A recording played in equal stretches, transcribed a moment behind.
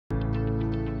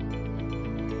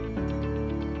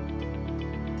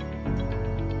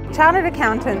Chartered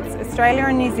Accountants Australia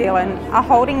and New Zealand are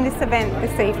holding this event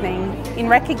this evening in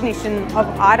recognition of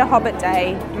IDAHOBIT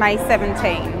Day, May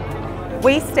 17.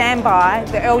 We stand by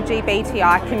the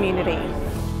LGBTI community.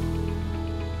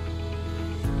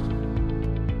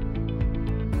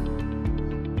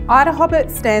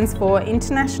 IDAHOBIT stands for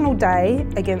International Day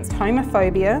Against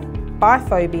Homophobia,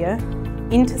 Biphobia,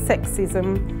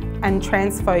 Intersexism and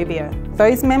Transphobia.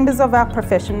 Those members of our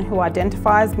profession who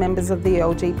identify as members of the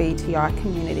LGBTI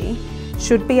community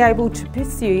should be able to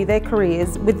pursue their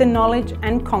careers with the knowledge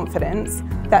and confidence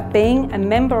that being a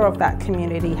member of that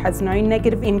community has no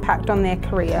negative impact on their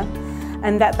career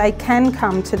and that they can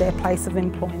come to their place of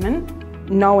employment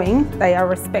knowing they are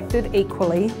respected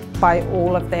equally by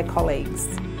all of their colleagues.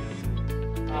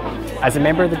 As a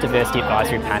member of the Diversity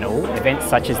Advisory Panel, events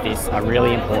such as this are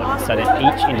really important so that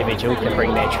each individual can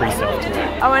bring their true self to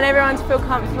work. I want everyone to feel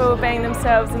comfortable being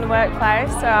themselves in the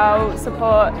workplace, so I'll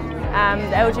support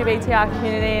the LGBTI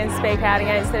community and speak out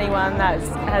against anyone that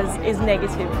is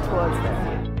negative towards them.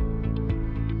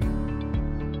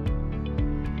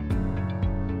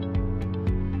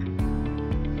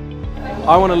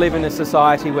 I want to live in a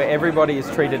society where everybody is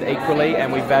treated equally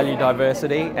and we value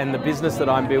diversity, and the business that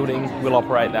I'm building will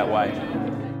operate that way.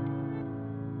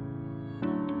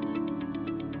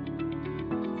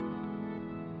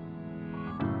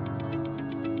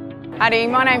 Howdy,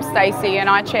 my name's Stacey and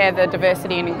I chair the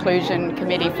Diversity and Inclusion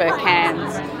Committee for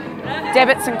CANS.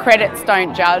 Debits and credits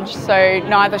don't judge, so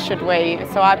neither should we.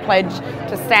 So I pledge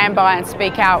to stand by and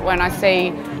speak out when I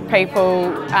see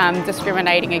people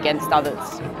discriminating against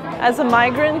others. As a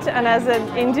migrant and as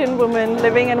an Indian woman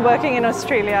living and working in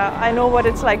Australia, I know what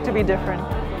it's like to be different.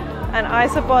 And I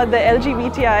support the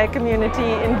LGBTI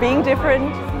community in being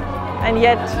different and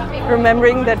yet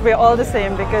remembering that we're all the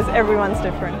same because everyone's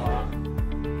different.